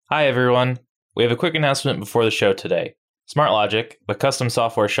Hi, everyone. We have a quick announcement before the show today. SmartLogic, the custom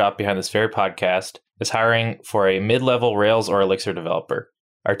software shop behind this very podcast, is hiring for a mid-level Rails or Elixir developer.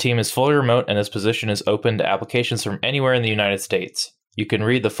 Our team is fully remote, and this position is open to applications from anywhere in the United States. You can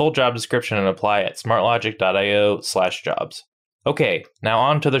read the full job description and apply at smartlogic.io/jobs. Okay, now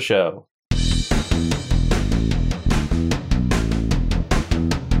on to the show.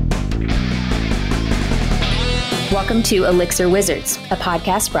 Welcome to Elixir Wizards, a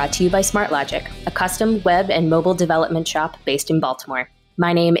podcast brought to you by SmartLogic, a custom web and mobile development shop based in Baltimore.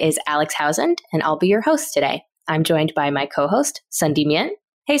 My name is Alex Housand, and I'll be your host today. I'm joined by my co-host, Sundie Mien.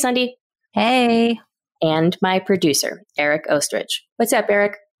 Hey, Sundie. Hey. And my producer, Eric Ostrich. What's up,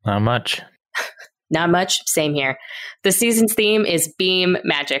 Eric? Not much. Not much. Same here. The season's theme is Beam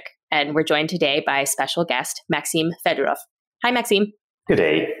Magic, and we're joined today by special guest, Maxime Fedorov. Hi, Maxime. Good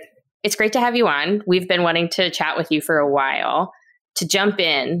day. It's great to have you on. We've been wanting to chat with you for a while. To jump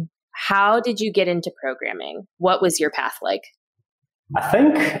in, how did you get into programming? What was your path like? I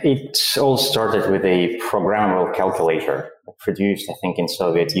think it all started with a programmable calculator produced, I think, in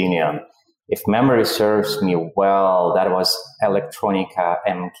Soviet Union. If memory serves me well, that was Electronica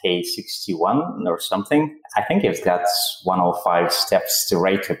MK61 or something. I think it's got 105 steps to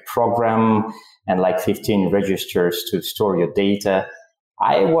write a program and like 15 registers to store your data.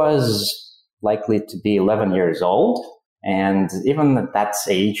 I was likely to be 11 years old, and even at that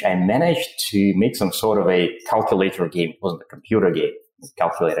age, I managed to make some sort of a calculator game. It wasn't a computer game, it was a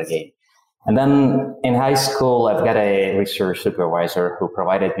calculator game. And then in high school, I've got a research supervisor who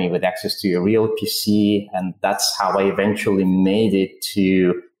provided me with access to a real PC, and that's how I eventually made it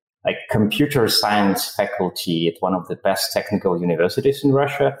to like computer science faculty at one of the best technical universities in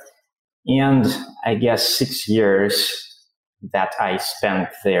Russia. And I guess 6 years that I spent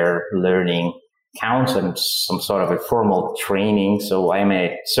there learning counts and some sort of a formal training. So I'm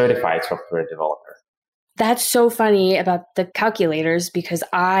a certified software developer. That's so funny about the calculators because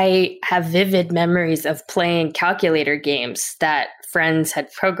I have vivid memories of playing calculator games that friends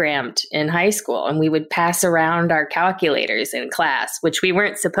had programmed in high school. And we would pass around our calculators in class, which we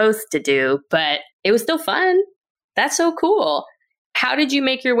weren't supposed to do, but it was still fun. That's so cool. How did you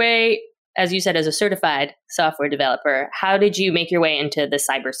make your way, as you said, as a certified software developer, how did you make your way into the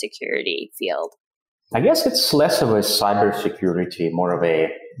cybersecurity field? I guess it's less of a cybersecurity, more of a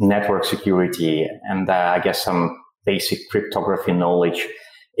network security, and I guess some basic cryptography knowledge.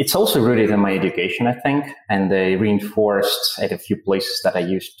 It's also rooted in my education, I think, and reinforced at a few places that I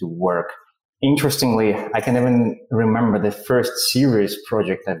used to work. Interestingly, I can even remember the first serious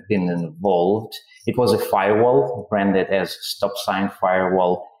project I've been involved. It was a firewall branded as Stop Sign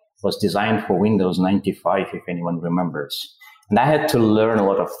Firewall. Was designed for Windows 95, if anyone remembers. And I had to learn a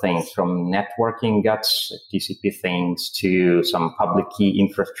lot of things from networking guts, TCP things, to some public key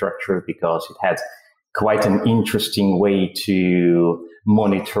infrastructure because it had quite an interesting way to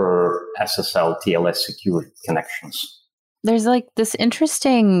monitor SSL, TLS secure connections. There's like this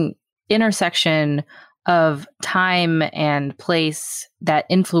interesting intersection of time and place that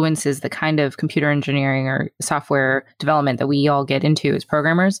influences the kind of computer engineering or software development that we all get into as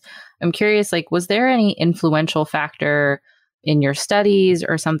programmers. I'm curious, like, was there any influential factor in your studies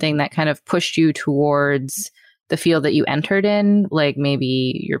or something that kind of pushed you towards the field that you entered in, like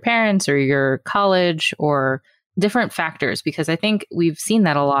maybe your parents or your college or different factors? Because I think we've seen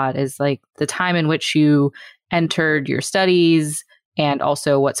that a lot is like the time in which you entered your studies and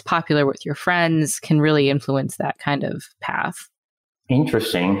also what's popular with your friends can really influence that kind of path.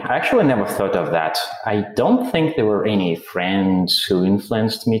 Interesting. I actually never thought of that. I don't think there were any friends who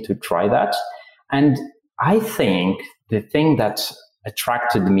influenced me to try that. And I think the thing that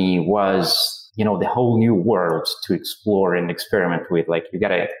attracted me was, the whole new world to explore and experiment with. Like you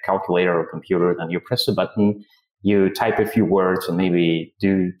got a calculator or computer, and you press a button, you type a few words and maybe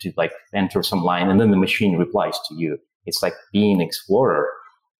enter some line, and then the machine replies to you. It's like being an explorer.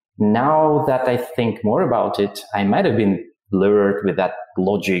 Now that I think more about it, I might have been lured with that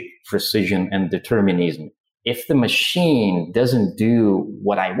logic, precision, and determinism. If the machine doesn't do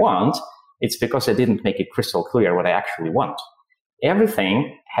what I want, it's because I didn't make it crystal clear what I actually want.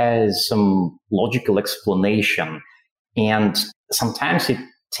 Everything has some logical explanation, and sometimes it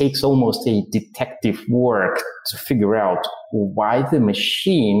takes almost a detective work to figure out why the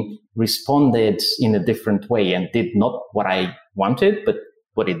machine responded in a different way and did not what I wanted, but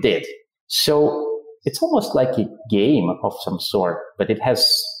what it did. So it's almost like a game of some sort, but it has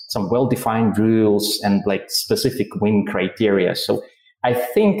some well-defined rules and like specific win criteria. So I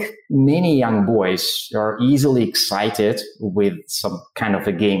think many young boys are easily excited with some kind of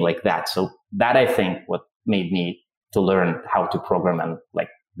a game like that. So that I think what made me to learn how to program and like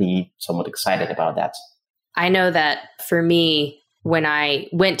be somewhat excited about that. I know that for me, when I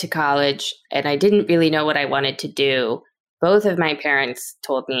went to college and I didn't really know what I wanted to do, both of my parents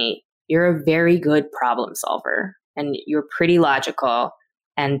told me, you're a very good problem solver and you're pretty logical.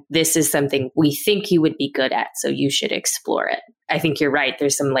 And this is something we think you would be good at, so you should explore it. I think you're right.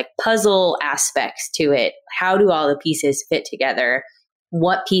 There's some like puzzle aspects to it. How do all the pieces fit together?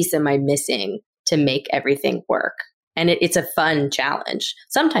 What piece am I missing to make everything work? And it's a fun challenge.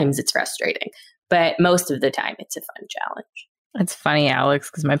 Sometimes it's frustrating, but most of the time it's a fun challenge. It's funny, Alex,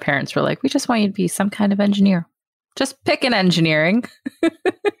 because my parents were like, we just want you to be some kind of engineer. Just pick an engineering.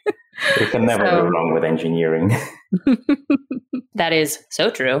 You can never go wrong with engineering. That is so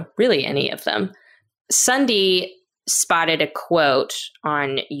true. Really, any of them. Sundi spotted a quote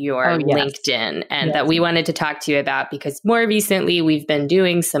on your LinkedIn and that we wanted to talk to you about because more recently we've been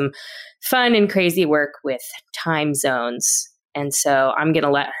doing some fun and crazy work with time zones. And so I'm going to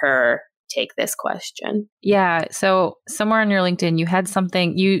let her take this question. Yeah. So somewhere on your LinkedIn, you had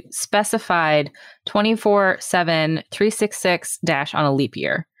something, you specified 24/7, 366 dash on a leap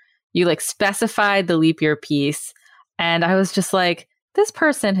year. You like specified the leap year piece. And I was just like, this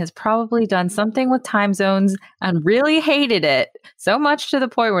person has probably done something with time zones and really hated it so much to the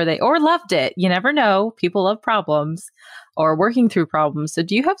point where or loved it. You never know. People love problems or working through problems. So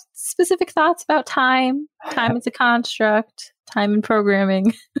do you have specific thoughts about time? Time as a construct, time in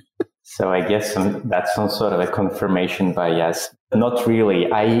programming? So I guess that's some sort of a confirmation bias. Not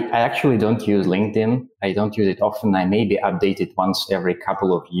really. I actually don't use LinkedIn. I don't use it often. I maybe update it once every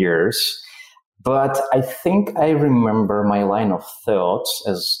couple of years. But I think I remember my line of thought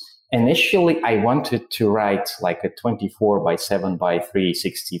as initially I wanted to write like a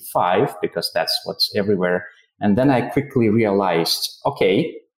 24/7/365 because that's what's everywhere. And then I quickly realized,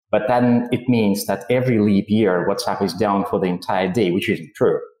 okay, but then it means that every leap year, WhatsApp is down for the entire day, which isn't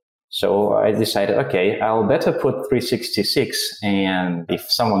true. So I decided, okay, I'll better put 366. And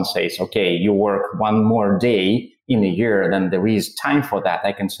if someone says, okay, you work one more day in a year, then there is time for that.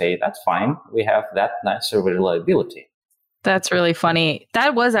 I can say, that's fine. We have that nice reliability. That's really funny.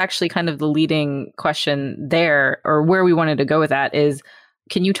 That was actually kind of the leading question there, or where we wanted to go with that is,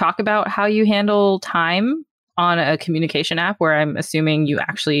 can you talk about how you handle time on a communication app where I'm assuming you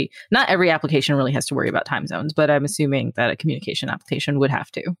actually, not every application really has to worry about time zones, but I'm assuming that a communication application would have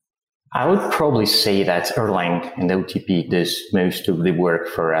to. I would probably say that Erlang and OTP does most of the work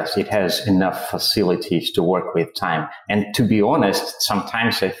for us. It has enough facilities to work with time. And to be honest,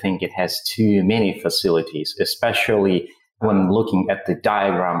 sometimes I think it has too many facilities, especially when looking at the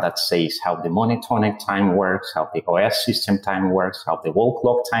diagram that says how the monotonic time works, how the OS system time works, how the wall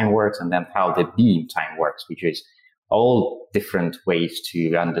clock time works, and then how the beam time works, which is all different ways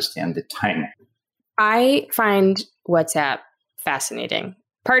to understand the time. I find WhatsApp fascinating.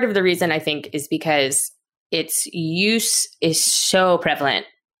 Part of the reason I think is because its use is so prevalent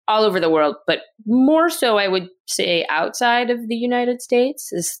all over the world, but more so, I would say, outside of the United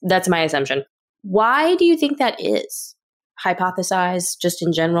States. That's my assumption. Why do you think that is? Hypothesize, just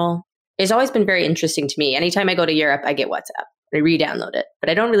in general. It's always been very interesting to me. Anytime I go to Europe, I get WhatsApp. I re-download it,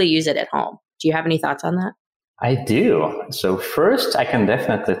 but I don't really use it at home. Do you have any thoughts on that? I do. So first, I can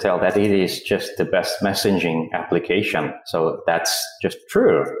definitely tell that it is just the best messaging application. So that's just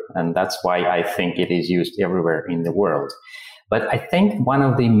true. And that's why I think it is used everywhere in the world. But I think one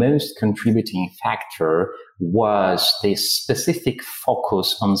of the most contributing factor was the specific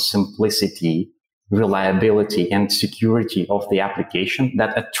focus on simplicity, reliability, and security of the application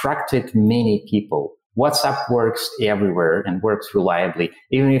that attracted many people. WhatsApp works everywhere and works reliably.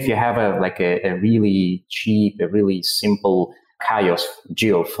 Even if you have a really cheap, a really simple Kaios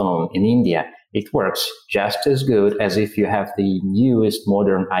geophone in India, it works just as good as if you have the newest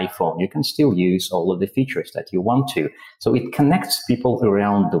modern iPhone. You can still use all of the features that you want to. So it connects people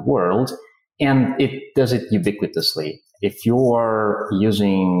around the world and it does it ubiquitously. If you are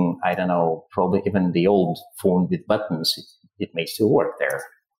using, I don't know, probably even the old phone with buttons, it may still work there.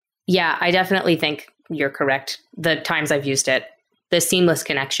 Yeah, I definitely think you're correct. The times I've used it, the seamless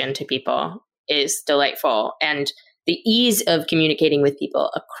connection to people is delightful. And the ease of communicating with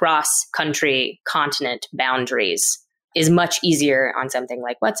people across country, continent boundaries is much easier on something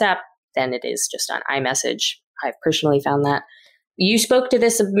like WhatsApp than it is just on iMessage. I've personally found that. You spoke to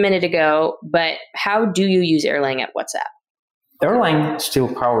this a minute ago, but how do you use Erlang at WhatsApp? Erlang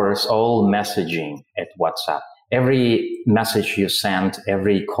still powers all messaging at WhatsApp. Every message you send,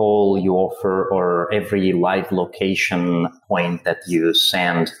 every call you offer, or every live location point that you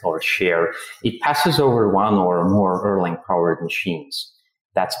send or share, it passes over one or more Erlang-powered machines.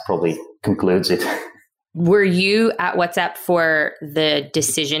 That's probably concludes it. Were you at WhatsApp for the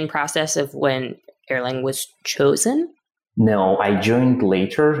decision process of when Erlang was chosen? No, I joined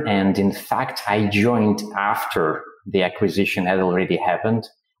later. And in fact, I joined after the acquisition had already happened.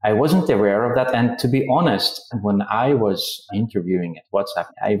 I wasn't aware of that. And to be honest, when I was interviewing at WhatsApp,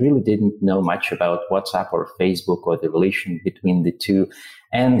 I really didn't know much about WhatsApp or Facebook or the relation between the two.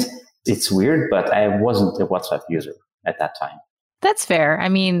 And it's weird, but I wasn't a WhatsApp user at that time. That's fair. I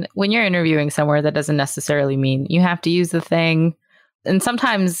mean, when you're interviewing somewhere, that doesn't necessarily mean you have to use the thing. And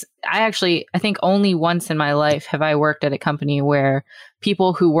sometimes I think only once in my life have I worked at a company where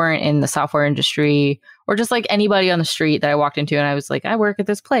people who weren't in the software industry or just like anybody on the street that I walked into and I was like, I work at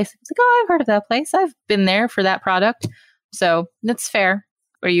this place. It's like, oh, I've heard of that place. I've been there for that product. So that's fair.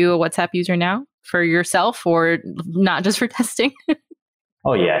 Are you a WhatsApp user now for yourself or not just for testing?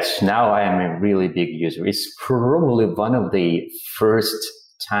 Oh, yes. Now I am a really big user. It's probably one of the first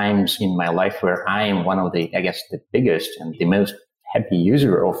times in my life where I am one of the, I guess, the biggest and the most happy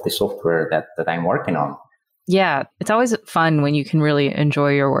user of the software that I'm working on. Yeah, it's always fun when you can really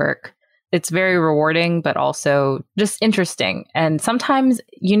enjoy your work. It's very rewarding, but also just interesting. And sometimes,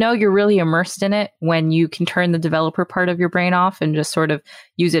 you're really immersed in it when you can turn the developer part of your brain off and just sort of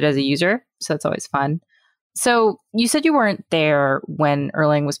use it as a user. So it's always fun. So you said you weren't there when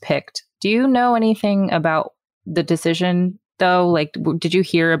Erlang was picked. Do you know anything about the decision, though? Like, did you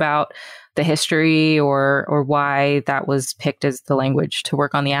hear about the history or why that was picked as the language to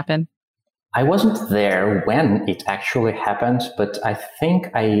work on the app in? I wasn't there when it actually happened, but I think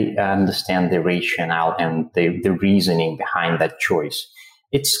I understand the rationale and the reasoning behind that choice.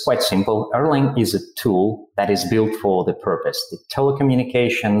 It's quite simple. Erlang is a tool that is built for the purpose, the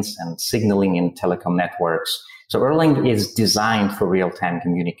telecommunications and signaling in telecom networks. So Erlang is designed for real-time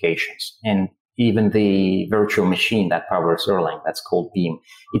communications. And even the virtual machine that powers Erlang, that's called Beam,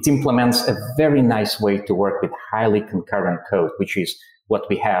 it implements a very nice way to work with highly concurrent code, which is what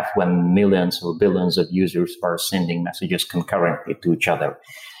we have when millions or billions of users are sending messages concurrently to each other.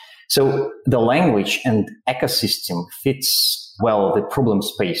 So the language and ecosystem fits well the problem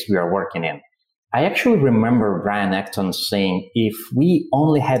space we are working in. I actually remember Brian Acton saying, if we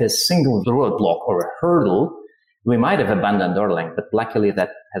only had a single roadblock or a hurdle, we might have abandoned Erlang, but luckily that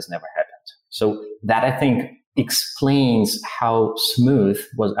has never happened. So that, I think, explains how smooth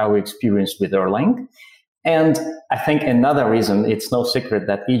was our experience with Erlang. And I think another reason, it's no secret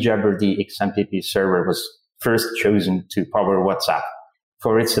that eJabber XMPP server was first chosen to power WhatsApp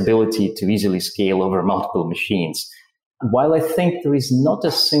for its ability to easily scale over multiple machines. While I think there is not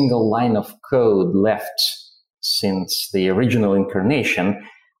a single line of code left since the original incarnation,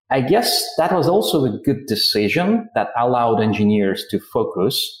 I guess that was also a good decision that allowed engineers to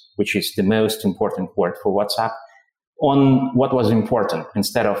focus, which is the most important word for WhatsApp, on what was important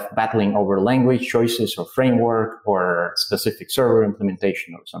instead of battling over language choices or framework or specific server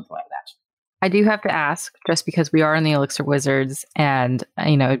implementation or something like that. I do have to ask, just because we are in the Elixir Wizards, and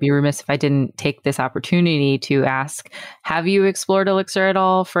it'd be remiss if I didn't take this opportunity to ask, have you explored Elixir at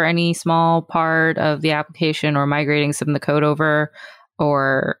all for any small part of the application or migrating some of the code over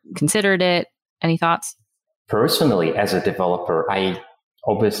or considered it? Any thoughts? Personally, as a developer, I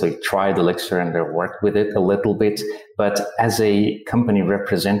obviously tried Elixir and I worked with it a little bit, but as a company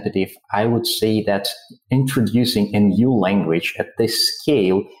representative, I would say that introducing a new language at this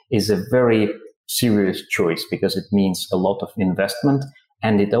scale is a very serious choice because it means a lot of investment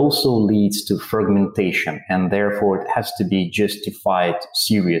and it also leads to fragmentation and therefore it has to be justified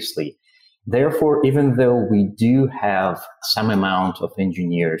seriously. Therefore, even though we do have some amount of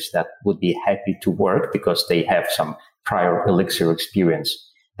engineers that would be happy to work because they have some prior Elixir experience,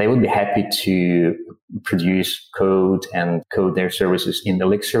 they would be happy to produce code and code their services in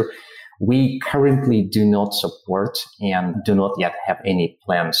Elixir. We currently do not support and do not yet have any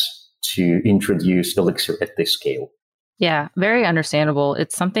plans to introduce Elixir at this scale. Yeah, very understandable.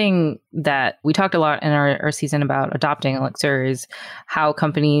 It's something that we talked a lot in our season about adopting Elixir, is how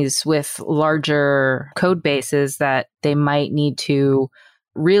companies with larger code bases that they might need to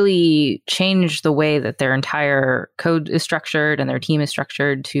really change the way that their entire code is structured and their team is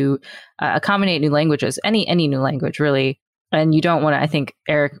structured to accommodate new languages, any new language really. And you don't want to, I think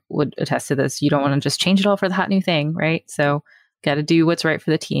Eric would attest to this, you don't want to just change it all for the hot new thing, right? So got to do what's right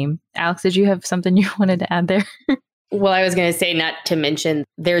for the team. Alex, did you have something you wanted to add there? Well, I was going to say, not to mention,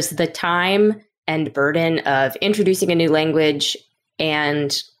 there's the time and burden of introducing a new language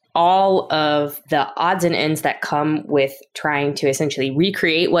and all of the odds and ends that come with trying to essentially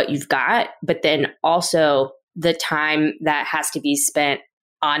recreate what you've got, but then also the time that has to be spent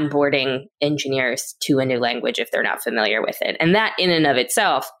onboarding engineers to a new language if they're not familiar with it. And that in and of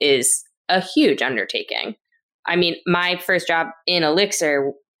itself is a huge undertaking. I mean, my first job in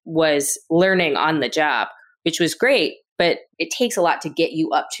Elixir was learning on the job, which was great, but it takes a lot to get you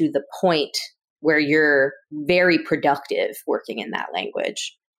up to the point where you're very productive working in that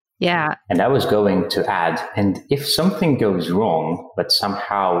language. Yeah. And I was going to add, and if something goes wrong, but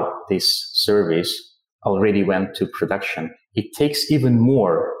somehow this service already went to production, it takes even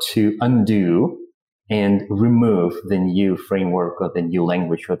more to undo and remove the new framework or the new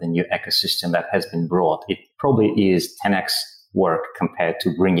language or the new ecosystem that has been brought. It probably is 10x work compared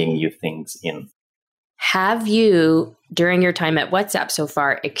to bringing new things in. Have you, during your time at WhatsApp so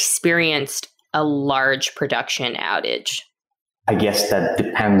far, experienced a large production outage? I guess that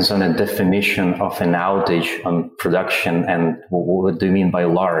depends on a definition of an outage on production and what do you mean by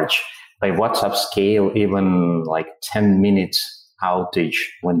large? By WhatsApp scale, even like 10 minutes outage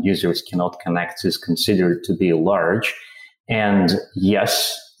when users cannot connect is considered to be large. And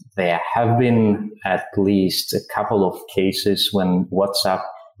yes, there have been at least a couple of cases when WhatsApp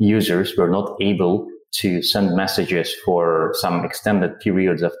users were not able to send messages for some extended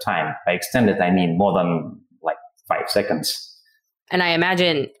periods of time. By extended, I mean more than like 5 seconds. And I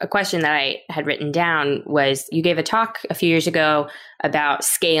imagine a question that I had written down was, you gave a talk a few years ago about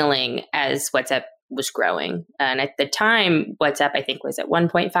scaling as WhatsApp was growing. And at the time, WhatsApp, I think, was at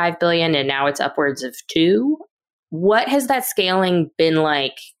 1.5 billion, and now it's upwards of 2. What has that scaling been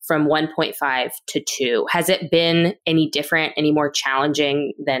like from 1.5 to 2? Has it been any different, any more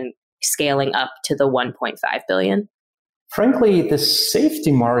challenging than scaling up to the 1.5 billion? Frankly, the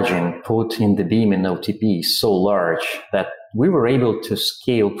safety margin put in the Beam and OTP is so large that we were able to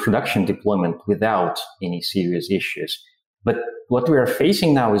scale production deployment without any serious issues. But what we are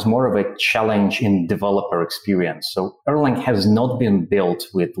facing now is more of a challenge in developer experience. So Erlang has not been built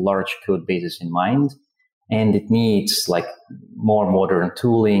with large code bases in mind, and it needs like more modern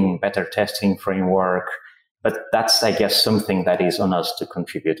tooling, better testing framework. But that's, I guess, something that is on us to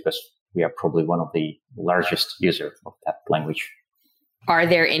contribute, because we are probably one of the largest users of that language. Are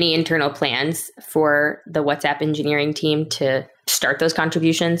there any internal plans for the WhatsApp engineering team to start those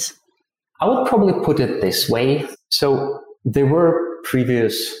contributions? I would probably put it this way. So there were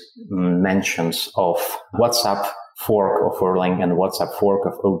previous mentions of WhatsApp fork of Erlang and WhatsApp fork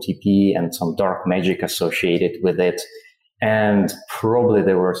of OTP and some dark magic associated with it. And probably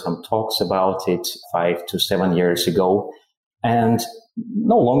there were some talks about it 5 to 7 years ago. And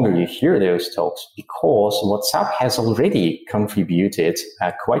no longer you hear those talks because WhatsApp has already contributed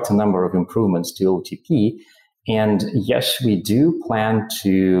quite a number of improvements to OTP. And yes, we do plan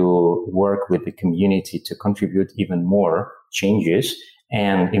to work with the community to contribute even more changes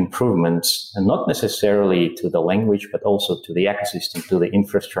and improvements, and not necessarily to the language, but also to the ecosystem, to the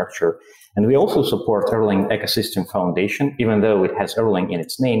infrastructure. And we also support Erlang Ecosystem Foundation. Even though it has Erlang in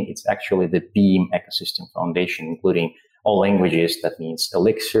its name, it's actually the Beam Ecosystem Foundation, including all languages. That means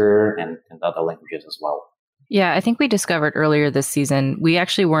Elixir and other languages as well. Yeah, I think we discovered earlier this season, we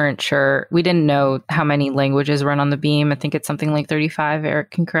actually weren't sure. We didn't know how many languages run on the Beam. I think it's something like 35.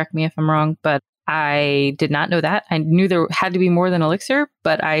 Eric can correct me if I'm wrong, but I did not know that. I knew there had to be more than Elixir,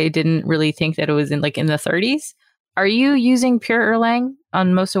 but I didn't really think that it was in the 30s. Are you using pure Erlang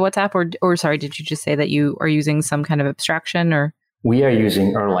on most of WhatsApp, or sorry, did you just say that you are using some kind of abstraction? Or we are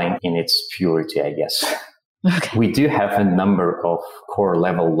using Erlang in its purity, I guess. Okay. We do have a number of core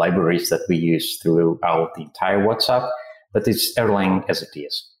level libraries that we use throughout the entire WhatsApp, but it's Erlang as it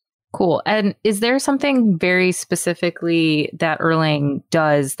is. Cool. And is there something very specifically that Erlang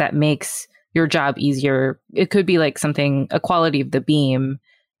does that makes your job easier? It could be like something, a quality of the Beam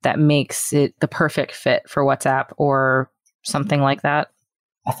that makes it the perfect fit for WhatsApp or something like that.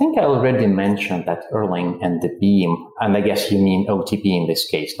 I think I already mentioned that Erlang and the Beam, and I guess you mean OTP in this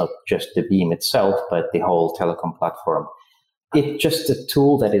case, not just the Beam itself, but the whole telecom platform. It's just a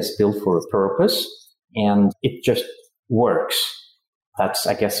tool that is built for a purpose, and it just works. That's,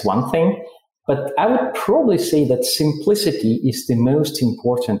 I guess, one thing. But I would probably say that simplicity is the most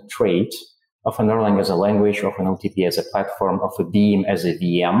important trait of an Erlang as a language, of an OTP as a platform, of a Beam as a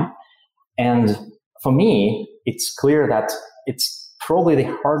VM. And for me, it's clear that it's probably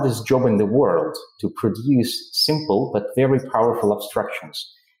the hardest job in the world to produce simple but very powerful abstractions.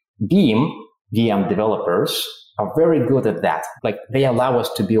 Beam VM developers are very good at that. Like, they allow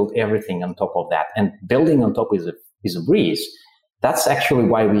us to build everything on top of that, and building on top is a breeze. That's actually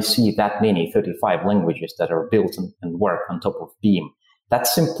why we see that many 35 languages that are built and work on top of Beam. That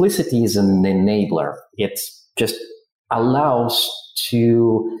simplicity is an enabler. It just allows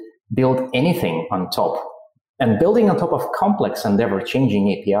to build anything on top. And building on top of complex and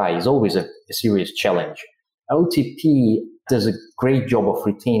ever-changing API is always a serious challenge. OTP does a great job of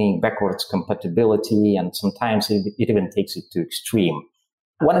retaining backwards compatibility, and sometimes it even takes it to extreme.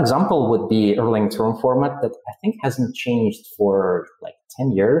 One example would be Erlang term format that I think hasn't changed for like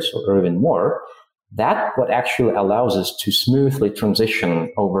 10 years or even more. That what actually allows us to smoothly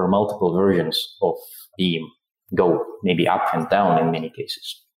transition over multiple versions of Beam, go maybe up and down in many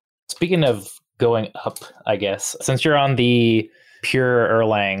cases. Speaking of going up, I guess, since you're on the pure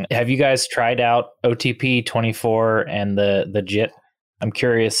Erlang, have you guys tried out OTP 24 and the JIT? I'm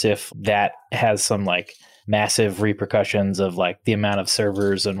curious if that has some like massive repercussions of like the amount of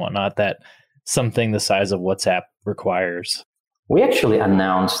servers and whatnot that something the size of WhatsApp requires. We actually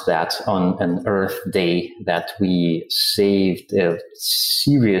announced that on an Earth Day that we saved a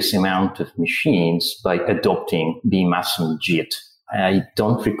serious amount of machines by adopting Beam-Asm JIT. I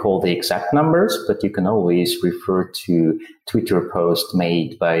don't recall the exact numbers, but you can always refer to Twitter post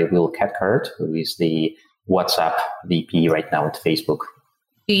made by Will Cathcart, who is the WhatsApp VP right now at Facebook.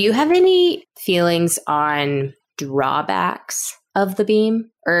 Do you have any feelings on drawbacks of the Beam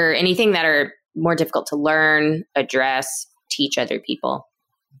or anything that are more difficult to learn, address, teach other people?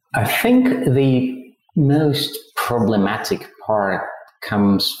 I think the most problematic part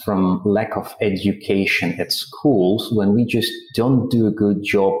comes from lack of education at schools when we just don't do a good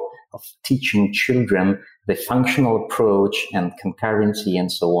job of teaching children the functional approach and concurrency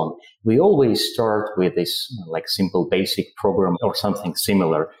and so on. We always start with this like simple basic program or something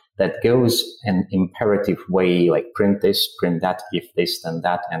similar that goes an imperative way, like print this, print that, if this, then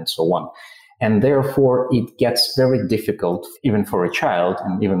that, and so on. And therefore, it gets very difficult, even for a child,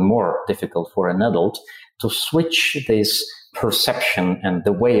 and even more difficult for an adult, to switch this perception and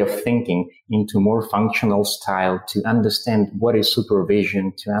the way of thinking into more functional style, to understand what is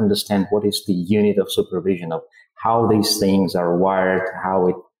supervision, to understand what is the unit of supervision, of how these things are wired, how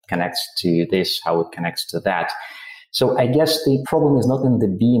it connects to this, how it connects to that. So I guess the problem is not in the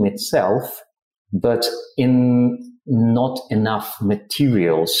Beam itself, but in not enough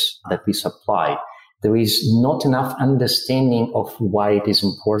materials that we supply. There is not enough understanding of why it is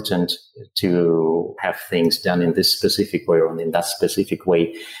important to have things done in this specific way or in that specific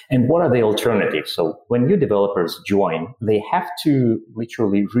way. And what are the alternatives? So when new developers join, they have to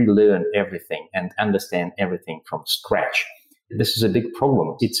literally relearn everything and understand everything from scratch. This is a big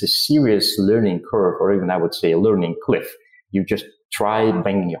problem. It's a serious learning curve, or even I would say a learning cliff. You just try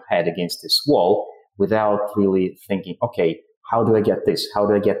banging your head against this wall without really thinking, okay, how do I get this? How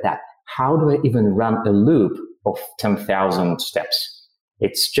do I get that? How do I even run a loop of 10,000 steps?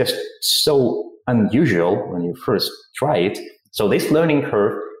 It's just so unusual when you first try it. So this learning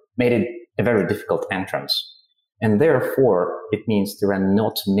curve made it a very difficult entrance. And therefore, it means there are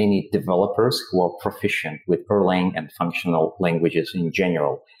not many developers who are proficient with Erlang and functional languages in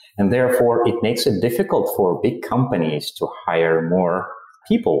general. And therefore, it makes it difficult for big companies to hire more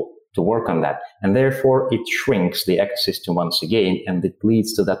people to work on that. And therefore, it shrinks the ecosystem once again, and it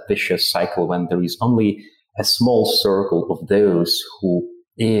leads to that vicious cycle when there is only a small circle of those who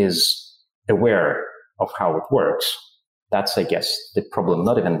is aware of how it works. That's, I guess, the problem,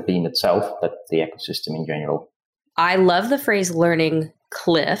 not even Beam itself, but the ecosystem in general. I love the phrase learning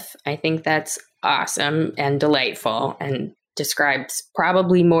cliff. I think that's awesome and delightful and describes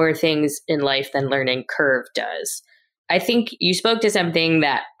probably more things in life than learning curve does. I think you spoke to something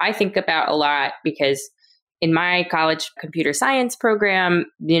that I think about a lot because in my college computer science program,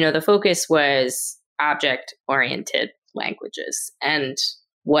 the focus was object-oriented languages and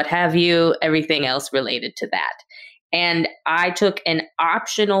what have you, everything else related to that. And I took an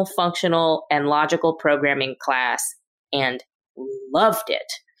optional functional and logical programming class and loved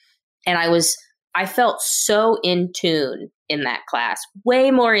it. And I felt so in tune in that class,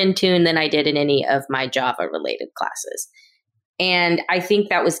 way more in tune than I did in any of my Java related classes. And I think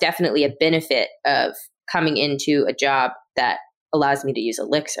that was definitely a benefit of coming into a job that allows me to use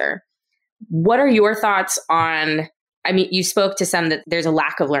Elixir. What are your thoughts on, you spoke to some that there's a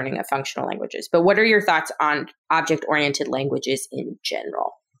lack of learning of functional languages, but what are your thoughts on object-oriented languages in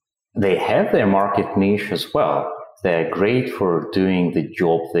general? They have their market niche as well. They're great for doing the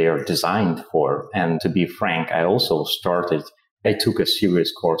job they are designed for. And to be frank, I took a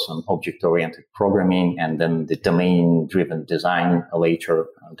serious course on object-oriented programming and then the domain-driven design later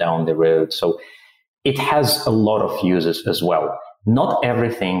down the road. So it has a lot of uses as well. Not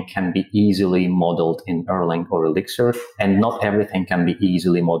everything can be easily modeled in Erlang or Elixir, and not everything can be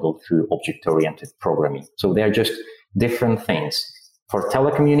easily modeled through object-oriented programming. So they're just different things. For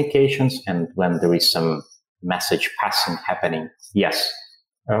telecommunications and when there is some message passing happening, yes,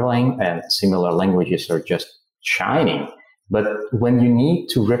 Erlang and similar languages are just shining. But when you need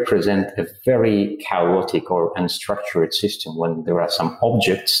to represent a very chaotic or unstructured system, when there are some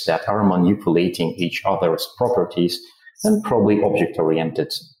objects that are manipulating each other's properties, then probably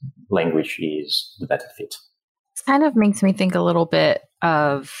object-oriented language is the better fit. This kind of makes me think a little bit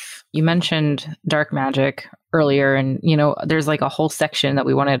of, you mentioned dark magic earlier, and there's like a whole section that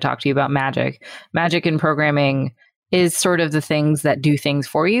we wanted to talk to you about magic. Magic in programming is sort of the things that do things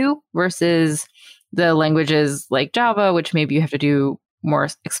for you versus the languages like Java, which maybe you have to do more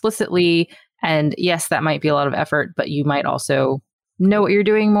explicitly. And yes, that might be a lot of effort, but you might also know what you're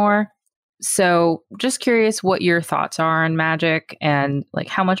doing more. So just curious what your thoughts are on magic and like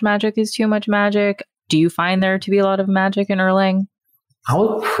how much magic is too much magic. Do you find there to be a lot of magic in Erlang? I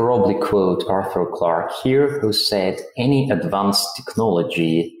would probably quote Arthur Clarke here, who said any advanced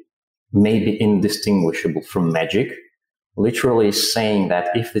technology may be indistinguishable from magic, literally saying that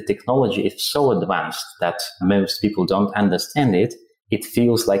if the technology is so advanced that most people don't understand it, it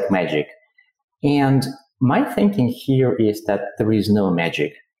feels like magic. And my thinking here is that there is no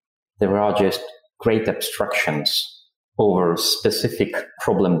magic. There are just great abstractions over specific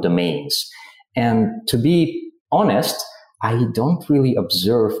problem domains. And to be honest, I don't really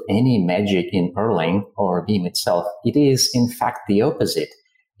observe any magic in Erlang or Beam itself. It is, in fact, the opposite.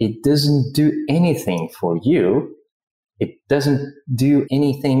 It doesn't do anything for you. It doesn't do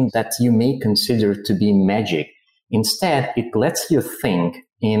anything that you may consider to be magic. Instead, it lets you think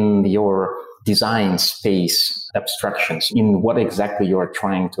in your design space abstractions, in what exactly you're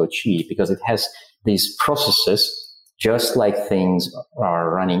trying to achieve, because it has these processes just like things are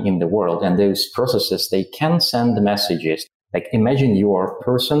running in the world. And those processes, they can send the messages. Like imagine you are a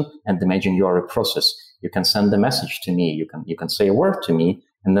person and imagine you are a process. You can send a message to me. You can say a word to me,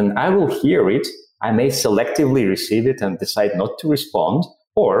 and then I will hear it. I may selectively receive it and decide not to respond,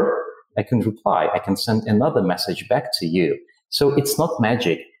 or I can reply. I can send another message back to you. So it's not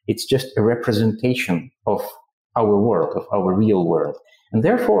magic. It's just a representation of our world, of our real world. And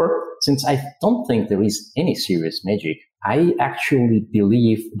therefore, since I don't think there is any serious magic, I actually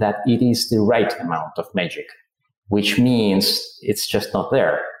believe that it is the right amount of magic, which means it's just not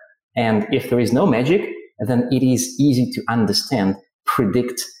there. And if there is no magic, then it is easy to understand,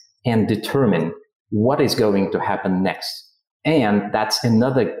 predict, and determine what is going to happen next. And that's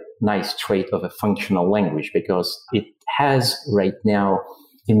another nice trait of a functional language, because it has right now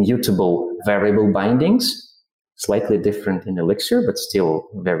immutable variable bindings, slightly different in Elixir, but still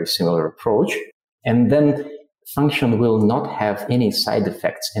very similar approach. And then function will not have any side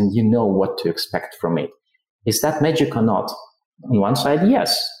effects, and you know what to expect from it. Is that magic or not? On one side,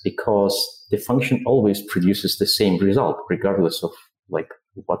 yes, because the function always produces the same result, regardless of like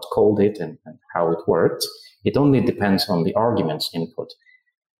what called it and how it worked. It only depends on the arguments input.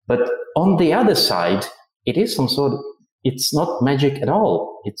 But on the other side, it is it's not magic at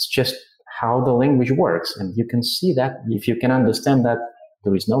all. It's just how the language works. And you can see that if you can understand that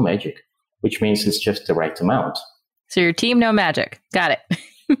there is no magic, which means it's just the right amount. So your team, no magic. Got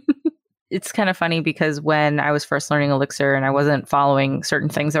it. It's kind of funny because when I was first learning Elixir and I wasn't following certain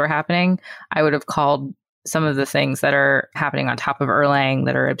things that were happening, I would have called some of the things that are happening on top of Erlang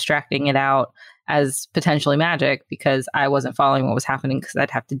that are abstracting it out as potentially magic, because I wasn't following what was happening, because I'd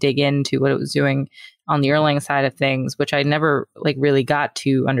have to dig into what it was doing on the Erlang side of things, which I never really got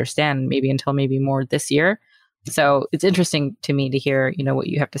to understand until more this year. So it's interesting to me to hear, what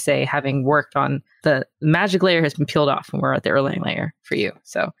you have to say, having worked on the magic layer has been peeled off and we're at the Erlang layer for you.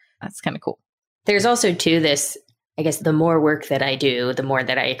 So that's kind of cool. There's also this, I guess, the more work that I do, the more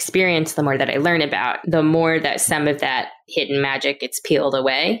that I experience, the more that I learn about, the more that some of that hidden magic gets peeled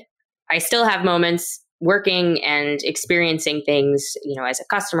away. I still have moments working and experiencing things, as a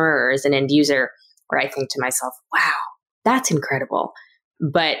customer or as an end user, where I think to myself, wow, that's incredible.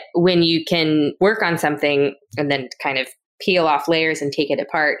 But when you can work on something and then kind of peel off layers and take it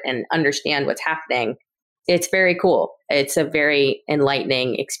apart and understand what's happening, it's very cool. It's a very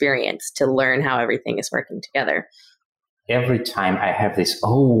enlightening experience to learn how everything is working together. Every time I have this,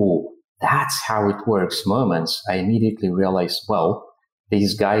 oh, that's how it works moments, I immediately realize, well,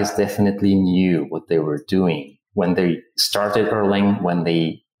 these guys definitely knew what they were doing when they started Erlang, when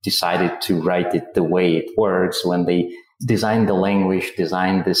they decided to write it the way it works, when they designed the language,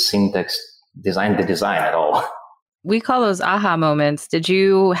 designed the syntax, designed the design at all. We call those aha moments. Did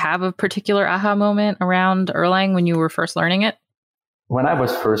you have a particular aha moment around Erlang when you were first learning it? When I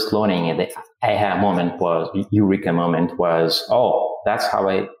was first learning it, the eureka moment was, oh, that's how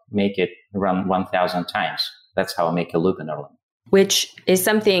I make it run 1,000 times. That's how I make a loop in Erlang. Which is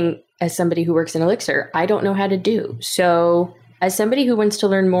something, as somebody who works in Elixir, I don't know how to do. So as somebody who wants to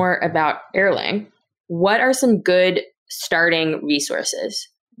learn more about Erlang, what are some good starting resources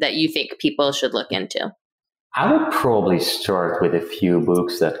that you think people should look into? I would probably start with a few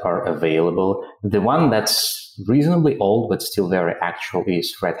books that are available. The one that's reasonably old but still very actual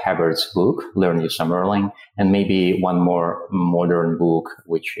is Fred Hubbard's book, Learn You Some Erlang, and maybe one more modern book,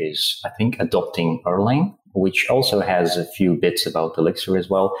 which is, I think, Adopting Erlang, which also has a few bits about Elixir as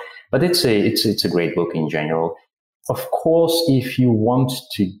well. But it's a great book in general. Of course, if you want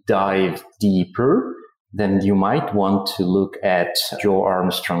to dive deeper, then you might want to look at Joe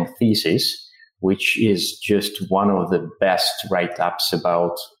Armstrong Thesis, which is just one of the best write-ups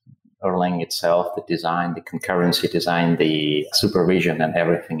about Erlang itself, the design, the concurrency design, the supervision, and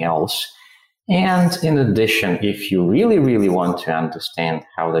everything else. And in addition, if you really, really want to understand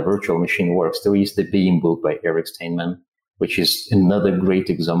how the virtual machine works, there is the Beam book by Eric Steinman, which is another great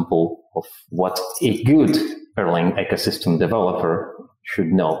example of what a good Erlang ecosystem developer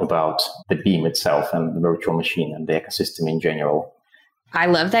should know about the Beam itself and the virtual machine and the ecosystem in general. I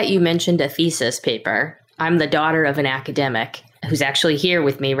love that you mentioned a thesis paper. I'm the daughter of an academic who's actually here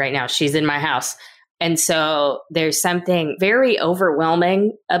with me right now. She's in my house. And so there's something very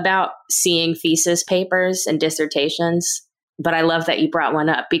overwhelming about seeing thesis papers and dissertations. But I love that you brought one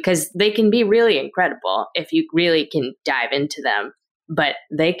up because they can be really incredible if you really can dive into them. But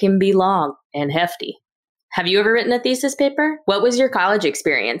they can be long and hefty. Have you ever written a thesis paper? What was your college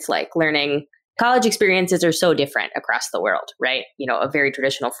experience like learning? College experiences are so different across the world, right? You know, a very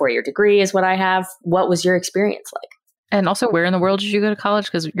traditional 4-year degree is what I have. What was your experience like? And also, where in the world did you go to college?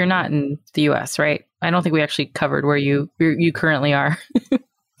 Because you're not in the US, right? I don't think we actually covered where you currently are.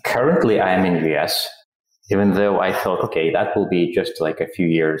 Currently, I am in the US, even though I thought, okay, that will be just like a few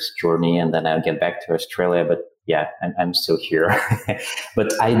years journey and then I'll get back to Australia. But yeah, I'm still here.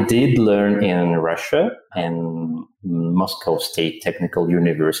 But I did learn in Russia and Moscow State Technical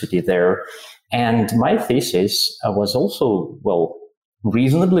University there. And my thesis was also,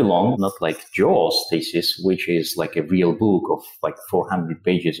 reasonably long, not like Joel's thesis, which is like a real book of like 400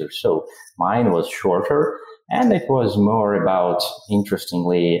 pages or so. Mine was shorter, and it was more about,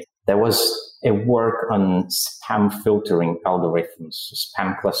 interestingly, there was a work on spam filtering algorithms,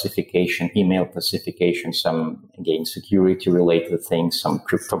 spam classification, email classification, some, again, security-related things, some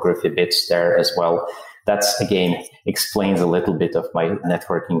cryptography bits there as well. That's, again, explains a little bit of my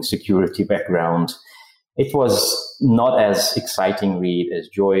networking security background. It was not as exciting read as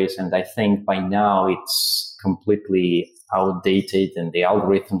Joyce, and I think by now it's completely outdated and the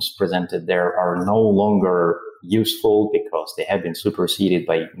algorithms presented there are no longer useful because they have been superseded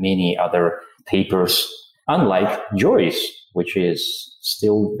by many other papers, unlike Joyce, which is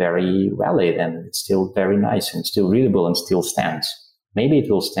still very valid and it's still very nice and still readable and still stands. Maybe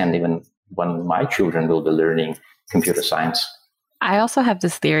it will stand even when my children will be learning computer science. I also have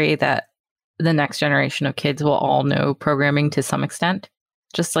this theory that the next generation of kids will all know programming to some extent,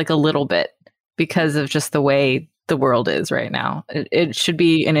 just like a little bit, because of just the way the world is right now. It should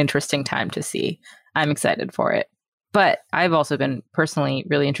be an interesting time to see. I'm excited for it. But I've also been personally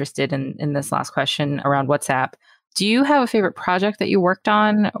really interested in this last question around WhatsApp. Do you have a favorite project that you worked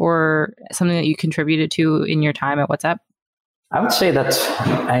on or something that you contributed to in your time at WhatsApp? I would say that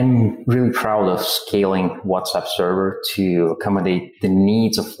I'm really proud of scaling WhatsApp server to accommodate the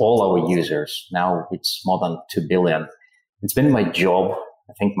needs of all our users. Now it's more than 2 billion. It's been my job,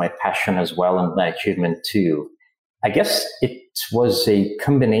 I think my passion as well, and my achievement too. I guess it was a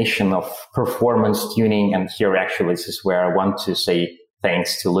combination of performance tuning, and here actually this is where I want to say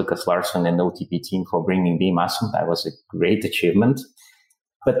thanks to Lucas Larsson and OTP team for bringing Beam Awesome. That was a great achievement.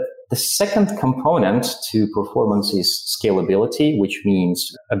 But the second component to performance is scalability, which means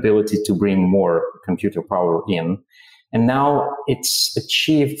ability to bring more computer power in. And now it's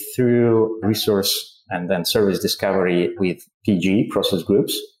achieved through resource and then service discovery with PG, process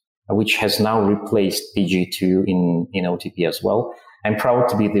groups, which has now replaced PG2 in OTP as well. I'm proud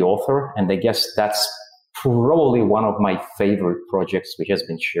to be the author, and I guess that's probably one of my favorite projects which has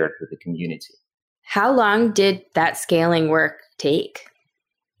been shared with the community. How long did that scaling work take?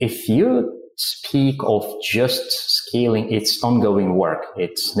 If you speak of just scaling, it's ongoing work.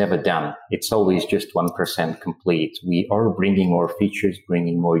 It's never done. It's always just 1% complete. We are bringing more features,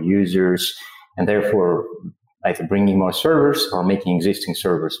 bringing more users, and therefore either bringing more servers or making existing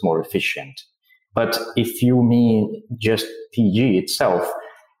servers more efficient. But if you mean just PG itself,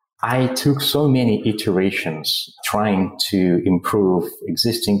 I took so many iterations trying to improve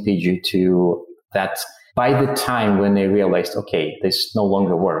existing PG2 that by the time when I realized, okay, this no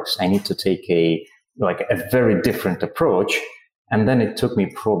longer works, I need to take a very different approach. And then it took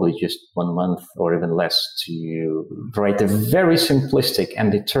me probably just 1 month or even less to write a very simplistic,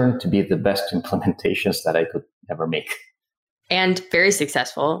 and it turned to be the best implementations that I could ever make. And very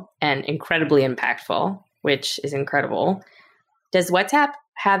successful and incredibly impactful, which is incredible. Does WhatsApp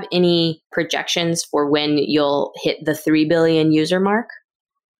have any projections for when you'll hit the 3 billion user mark?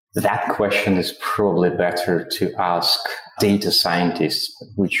 That question is probably better to ask data scientists,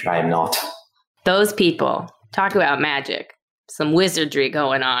 which I am not. Those people, talk about magic. Some wizardry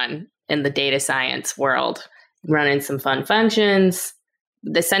going on in the data science world. Running some fun functions.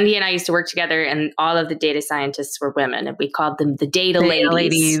 The Sunday and I used to work together, and all of the data scientists were women, and we called them the data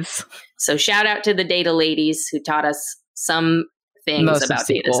ladies. So shout out to the data ladies who taught us some things Most about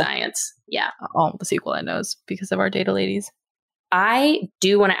data science. Yeah. All the SQL I know is because of our data ladies. I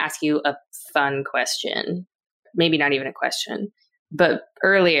do want to ask you a fun question. Maybe not even a question. But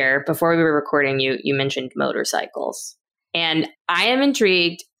earlier, before we were recording, you mentioned motorcycles. And I am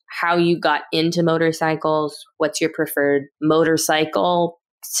intrigued how you got into motorcycles. What's your preferred motorcycle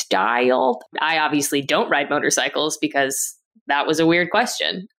style? I obviously don't ride motorcycles because that was a weird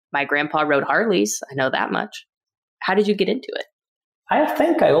question. My grandpa rode Harleys. I know that much. How did you get into it? I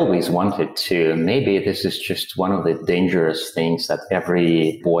think I always wanted to. Maybe this is just one of the dangerous things that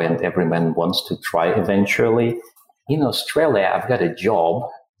every boy and every man wants to try eventually. In Australia, I've got a job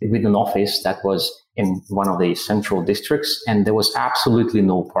with an office that was in one of the central districts, and there was absolutely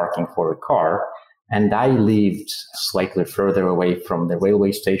no parking for a car. And I lived slightly further away from the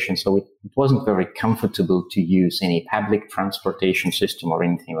railway station, so it wasn't very comfortable to use any public transportation system or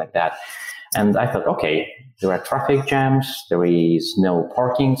anything like that. And I thought, okay, there are traffic jams, there is no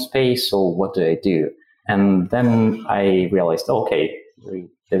parking space, so what do I do? And then I realized, okay,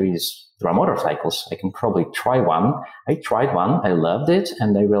 there are motorcycles. I can probably try one. I tried one. I loved it.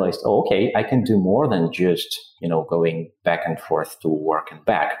 And I realized, okay, I can do more than just, going back and forth to work and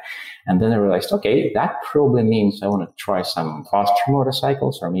back. And then I realized, okay, that probably means I want to try some faster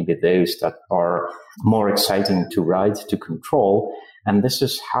motorcycles, or maybe those that are more exciting to ride, to control. And this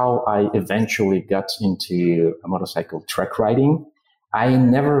is how I eventually got into motorcycle track riding. I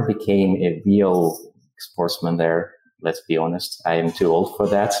never became a real sportsman there. Let's be honest, I am too old for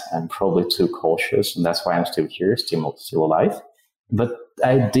that. I'm probably too cautious, and that's why I'm still here, still alive. But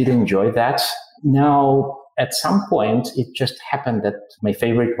I did enjoy that. Now, at some point, it just happened that my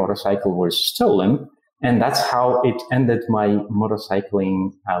favorite motorcycle was stolen, and that's how it ended my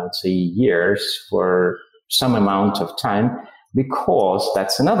motorcycling, I would say, years for some amount of time, because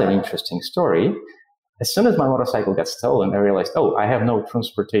that's another interesting story. As soon as my motorcycle got stolen, I realized, I have no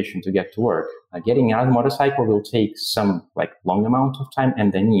transportation to get to work. Getting another motorcycle will take some long amount of time,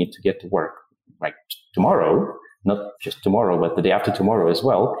 and I need to get to work tomorrow, not just tomorrow, but the day after tomorrow as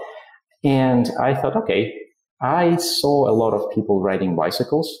well. And I thought, okay, I saw a lot of people riding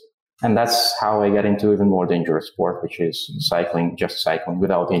bicycles, and that's how I got into even more dangerous sport, which is cycling, just cycling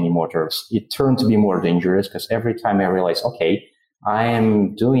without any motors. It turned to be more dangerous because every time I realized, okay, I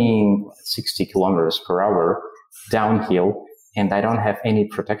am doing 60 kilometers per hour downhill, and I don't have any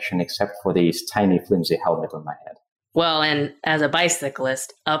protection except for this tiny flimsy helmet on my head. Well, and as a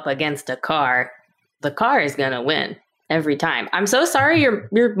bicyclist up against a car, the car is going to win every time. I'm so sorry your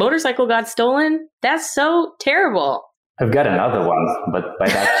motorcycle got stolen. That's so terrible. I've got another one, but by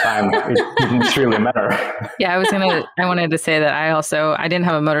that time, it didn't really matter. Yeah, I wanted to say that I didn't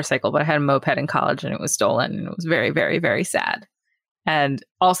have a motorcycle, but I had a moped in college, and it was stolen, and it was very, very, very sad. And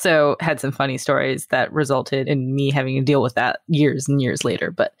also had some funny stories that resulted in me having to deal with that years and years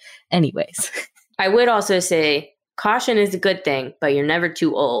later. But anyways. I would also say caution is a good thing, but you're never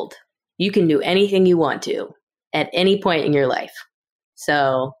too old. You can do anything you want to at any point in your life.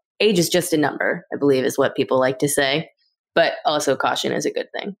 So age is just a number, I believe is what people like to say. But also caution is a good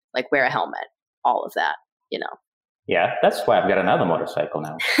thing. Like wear a helmet, all of that, Yeah, that's why I've got another motorcycle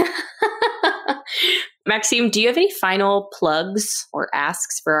now. Maxime, do you have any final plugs or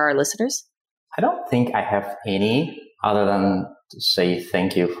asks for our listeners? I don't think I have any other than to say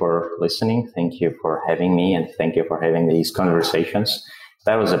thank you for listening. Thank you for having me, and thank you for having these conversations.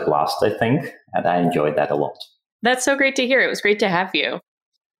 That was a blast, I think, and I enjoyed that a lot. That's so great to hear. It was great to have you.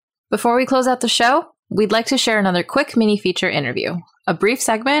 Before we close out the show, we'd like to share another quick mini feature interview, a brief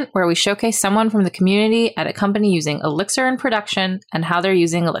segment where we showcase someone from the community at a company using Elixir in production and how they're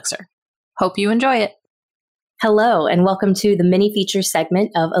using Elixir. Hope you enjoy it. Hello, and welcome to the mini feature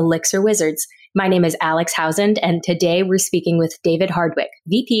segment of Elixir Wizards. My name is Alex Housand, and today we're speaking with David Hardwick,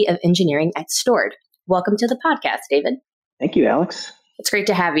 VP of Engineering at Stored. Welcome to the podcast, David. Thank you, Alex. It's great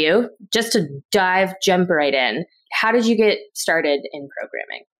to have you. Just to jump right in, how did you get started in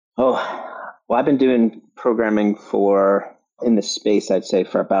programming? Well, I've been doing programming in this space, I'd say,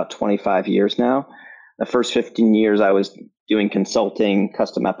 for about 25 years now. The first 15 years I was doing consulting,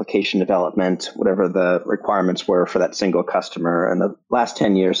 custom application development, whatever the requirements were for that single customer. And the last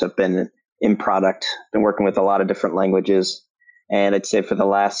 10 years have been in product, been working with a lot of different languages. And I'd say for the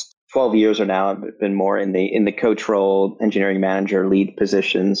last 12 years or now, I've been more in the coach role, engineering manager, lead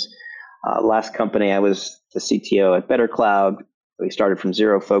positions. Last company, I was the CTO at Better Cloud. We started from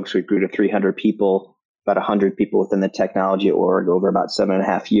 0 folks. We grew to 300 people, about 100 people within the technology org over about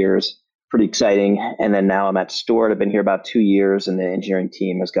 7.5 years. Pretty exciting. And then now I'm at Stewart. I've been here about 2 years, and the engineering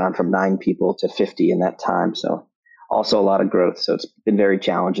team has gone from 9 people to 50 in that time. So also a lot of growth. So it's been very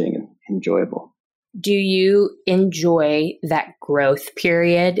challenging and enjoyable. Do you enjoy that growth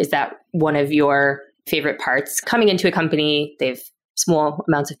period? Is that one of your favorite parts? Coming into a company, they've small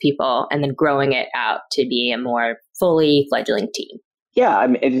amounts of people, and then growing it out to be a more fully fledgling team. Yeah, I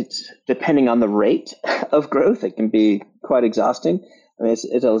mean, it's depending on the rate of growth, it can be quite exhausting. I mean,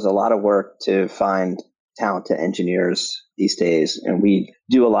 it is a lot of work to find talented engineers these days. And we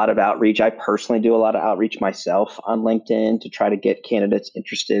do a lot of outreach. I personally do a lot of outreach myself on LinkedIn to try to get candidates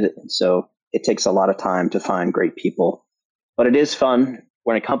interested. And so it takes a lot of time to find great people. But it is fun.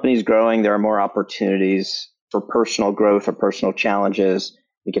 When a company is growing, there are more opportunities for personal growth or personal challenges.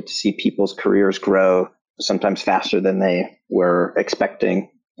 You get to see people's careers grow, sometimes faster than they were expecting.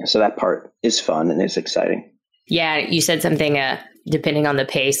 So that part is fun and is exciting. Yeah, you said something depending on the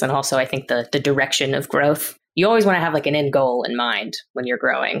pace and also I think the direction of growth. You always want to have like an end goal in mind when you're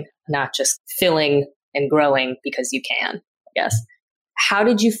growing, not just filling and growing because you can, I guess. How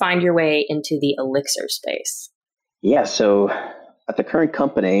did you find your way into the Elixir space? Yeah, so at the current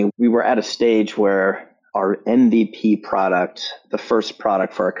company, we were at a stage where our MVP product, the first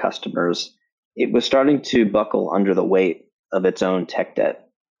product for our customers, it was starting to buckle under the weight of its own tech debt.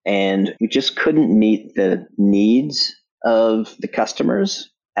 And we just couldn't meet the needs of the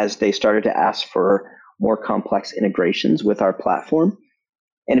customers as they started to ask for more complex integrations with our platform.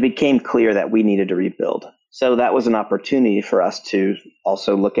 And it became clear that we needed to rebuild. So that was an opportunity for us to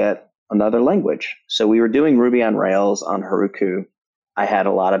also look at another language. So we were doing Ruby on Rails on Heroku. I had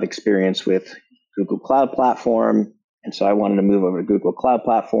a lot of experience with Google Cloud Platform, and so I wanted to move over to Google Cloud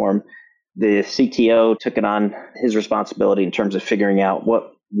Platform. The CTO took it on his responsibility in terms of figuring out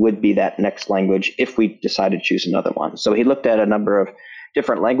what would be that next language if we decided to choose another one. So he looked at a number of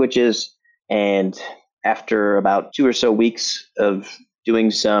different languages, and after about 2 or so weeks of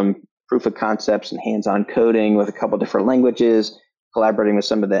doing some proof of concepts and hands-on coding with a couple different languages, collaborating with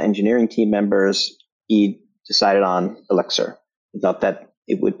some of the engineering team members, he decided on Elixir. He thought that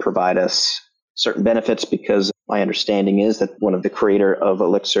it would provide us certain benefits because my understanding is that one of the creator of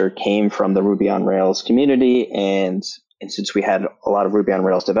Elixir came from the Ruby on Rails community. And since we had a lot of Ruby on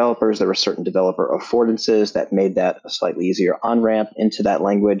Rails developers, there were certain developer affordances that made that a slightly easier on-ramp into that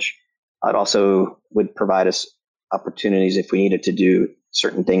language. It also would provide us opportunities if we needed to do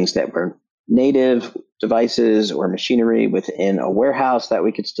certain things that were native devices or machinery within a warehouse that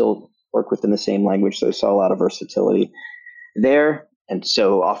we could still work within the same language. So we saw a lot of versatility there. And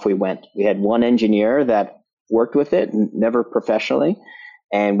so off we went. We had one engineer that worked with it, never professionally,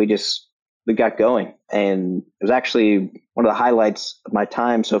 and we got going. And it was actually one of the highlights of my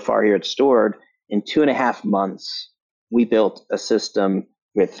time so far here at Stewart. In 2.5 months, we built a system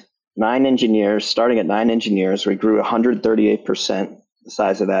with 9 engineers, starting at 9 engineers. We grew 138% the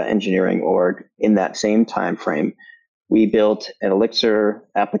size of that engineering org in that same time frame. We built an Elixir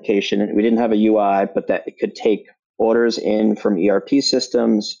application. We didn't have a UI, but that it could take orders in from ERP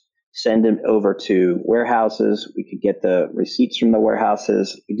systems, send them over to warehouses. We could get the receipts from the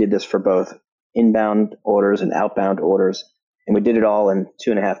warehouses. We did this for both inbound orders and outbound orders. And we did it all in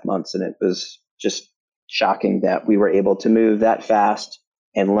 2.5 months. And it was just shocking that we were able to move that fast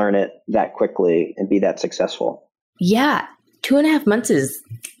and learn it that quickly and be that successful. Yeah, 2.5 months is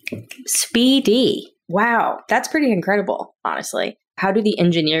speedy. Wow, that's pretty incredible, honestly. How do the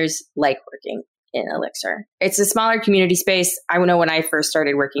engineers like working in Elixir? It's a smaller community space. I know when I first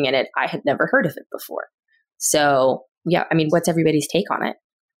started working in it, I had never heard of it before. So yeah, I mean, what's everybody's take on it?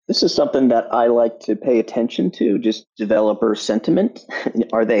 This is something that I like to pay attention to, just developer sentiment.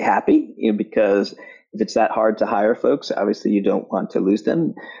 Are they happy? Because if it's that hard to hire folks, obviously you don't want to lose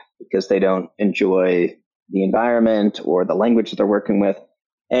them because they don't enjoy the environment or the language that they're working with.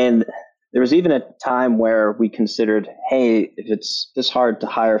 And there was even a time where we considered, hey, if it's this hard to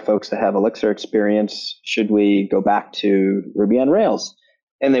hire folks that have Elixir experience, should we go back to Ruby on Rails?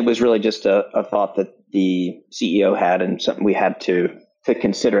 And it was really just a thought that the CEO had and something we had to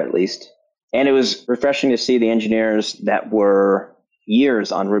consider at least. And it was refreshing to see the engineers that were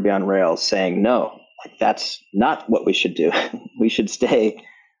years on Ruby on Rails saying, no, that's not what we should do. We should stay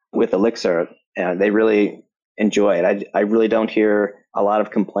with Elixir. And they really enjoy it. I really don't hear a lot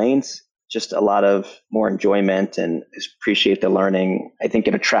of complaints, just a lot of more enjoyment and appreciate the learning. I think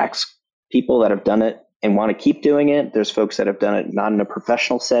it attracts people that have done it and want to keep doing it. There's folks that have done it not in a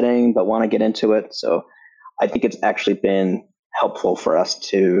professional setting, but want to get into it. So I think it's actually been helpful for us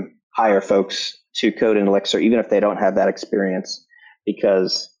to hire folks to code in Elixir, even if they don't have that experience,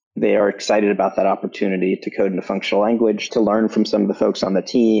 because they are excited about that opportunity to code in a functional language, to learn from some of the folks on the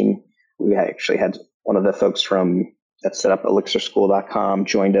team. We actually had one of the folks that set up ElixirSchool.com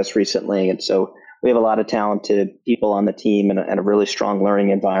joined us recently. And so we have a lot of talented people on the team and a really strong learning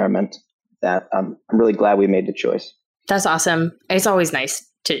environment that I'm really glad we made the choice. That's awesome. It's always nice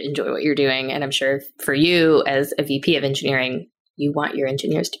to enjoy what you're doing. And I'm sure for you as a VP of engineering, you want your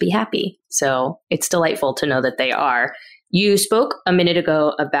engineers to be happy. So it's delightful to know that they are. You spoke a minute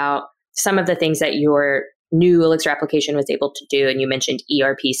ago about some of the things that your new Elixir application was able to do, and you mentioned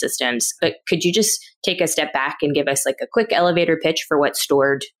ERP systems. But could you just take a step back and give us like a quick elevator pitch for what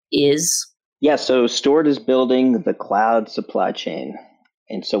Stored is? Yeah, so Stored is building the cloud supply chain.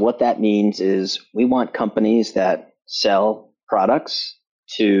 And so what that means is we want companies that sell products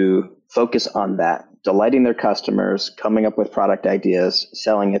to focus on that, delighting their customers, coming up with product ideas,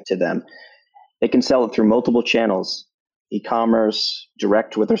 selling it to them. They can sell it through multiple channels, e-commerce,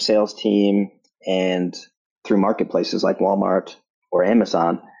 direct with their sales team, and through marketplaces like Walmart or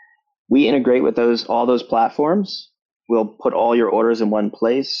Amazon. We integrate with all those platforms. We'll put all your orders in one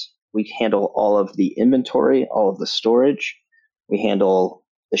place. We handle all of the inventory, all of the storage. We handle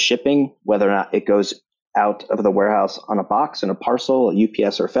the shipping, whether or not it goes out of the warehouse on a box in a parcel, a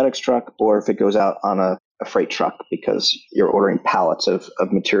UPS or FedEx truck, or if it goes out on a freight truck because you're ordering pallets of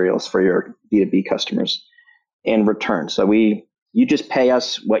materials for your B2B customers, and return. So you just pay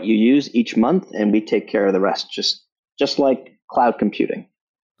us what you use each month and we take care of the rest, just like cloud computing.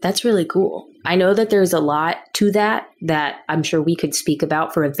 That's really cool. I know that there's a lot to that I'm sure we could speak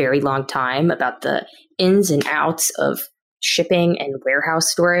about for a very long time, about the ins and outs of shipping and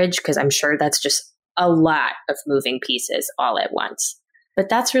warehouse storage, because I'm sure that's just a lot of moving pieces all at once. But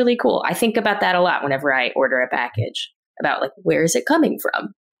that's really cool. I think about that a lot whenever I order a package, about like, where is it coming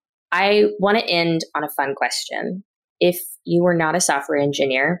from? I want to end on a fun question. If you were not a software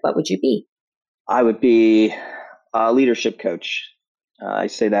engineer, what would you be? I would be a leadership coach. I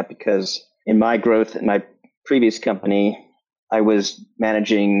say that because in my growth in my previous company, I was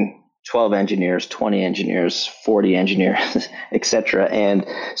managing 12 engineers, 20 engineers, 40 engineers, et cetera. And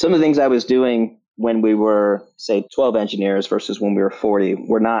some of the things I was doing when we were, say, 12 engineers versus when we were 40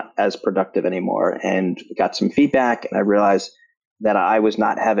 were not as productive anymore. And we got some feedback, and I realized that I was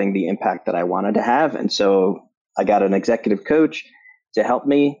not having the impact that I wanted to have. And so I got an executive coach to help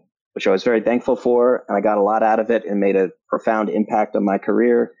me, which I was very thankful for. And I got a lot out of it and made a profound impact on my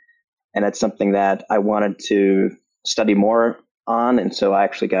career. And it's something that I wanted to study more on. And so I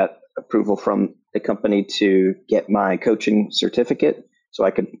actually got approval from the company to get my coaching certificate so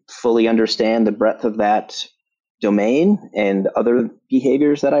I could fully understand the breadth of that domain and other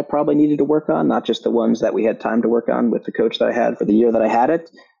behaviors that I probably needed to work on, not just the ones that we had time to work on with the coach that I had for the year that I had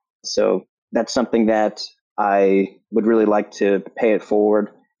it. So that's something that I would really like to pay it forward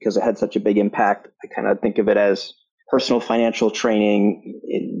because it had such a big impact. I kind of think of it as personal financial training.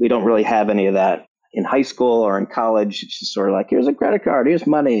 We don't really have any of that in high school or in college. It's just sort of like, here's a credit card, here's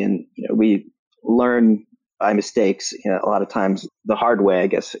money. And we learn by mistakes, a lot of times the hard way, I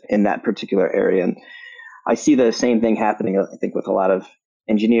guess, in that particular area. And I see the same thing happening, I think, with a lot of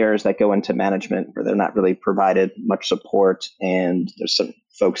engineers that go into management where they're not really provided much support. And there's some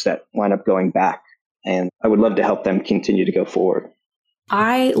folks that wind up going back. And I would love to help them continue to go forward.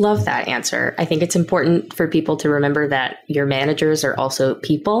 I love that answer. I think it's important for people to remember that your managers are also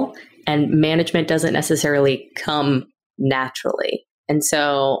people, and management doesn't necessarily come naturally. And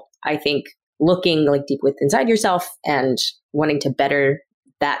so I think looking like deep within inside yourself and wanting to better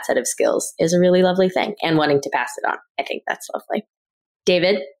that set of skills is a really lovely thing, and wanting to pass it on. I think that's lovely.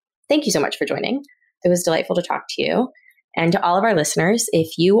 David, thank you so much for joining. It was delightful to talk to you. And to all of our listeners,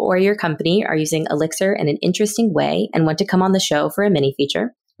 if you or your company are using Elixir in an interesting way and want to come on the show for a mini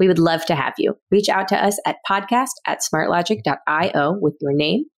feature, we would love to have you. Reach out to us at podcast@smartlogic.io with your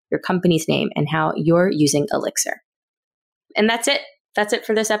name, your company's name, and how you're using Elixir. And that's it. That's it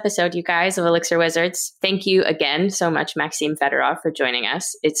for this episode, you guys, of Elixir Wizards. Thank you again so much, Maxime Fedorov, for joining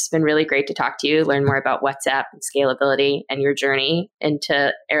us. It's been really great to talk to you, learn more about WhatsApp and scalability and your journey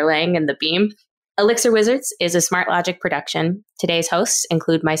into Erlang and the Beam. Elixir Wizards is a SmartLogic production. Today's hosts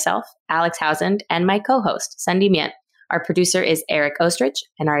include myself, Alex Housand, and my co-host, Sundie Mient. Our producer is Eric Ostrich,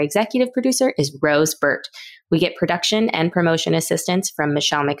 and our executive producer is Rose Burt. We get production and promotion assistance from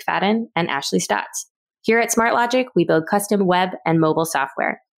Michelle McFadden and Ashley Stotts. Here at SmartLogic, we build custom web and mobile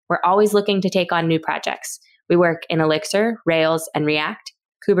software. We're always looking to take on new projects. We work in Elixir, Rails, and React,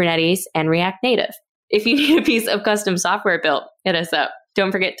 Kubernetes, and React Native. If you need a piece of custom software built, hit us up.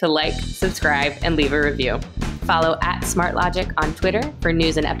 Don't forget to like, subscribe, and leave a review. Follow @SmartLogic on Twitter for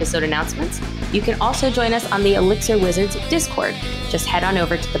news and episode announcements. You can also join us on the Elixir Wizards Discord. Just head on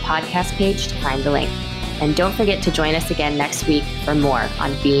over to the podcast page to find the link. And don't forget to join us again next week for more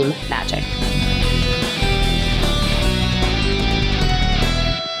on Veeam Magic.